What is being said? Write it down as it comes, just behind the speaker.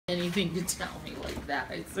anything to tell me like that.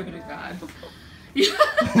 I swear to God.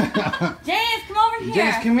 James, come over here.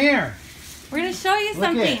 James, come here. We're gonna show you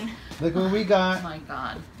something. Look what we got. Oh my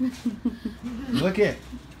God. Look it.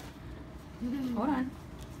 Hold on.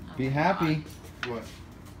 Be happy. What?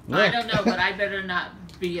 I don't know, but I better not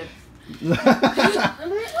be a...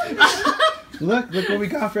 Look what we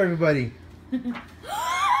got for everybody.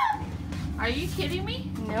 Are you kidding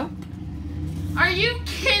me? Nope. Are you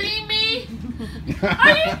kidding me?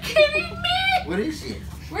 Are you kidding me? What is it?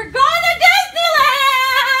 We're going to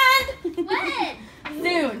Disneyland! When?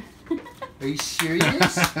 Soon. Are you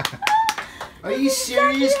serious? Are you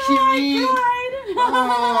serious, Kimmy?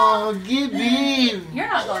 Oh, give in. You're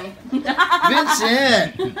not going.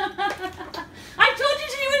 Vincent! I told you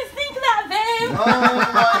she would think that, babe. Oh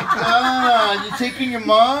my God! You taking your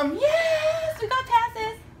mom? Yes, we got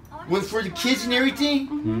passes. With for the kids and everything?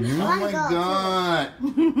 Mm-hmm. Oh my God!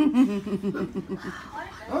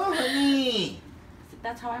 Oh honey!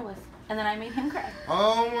 That's how I was. And then I made him cry.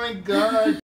 Oh my God!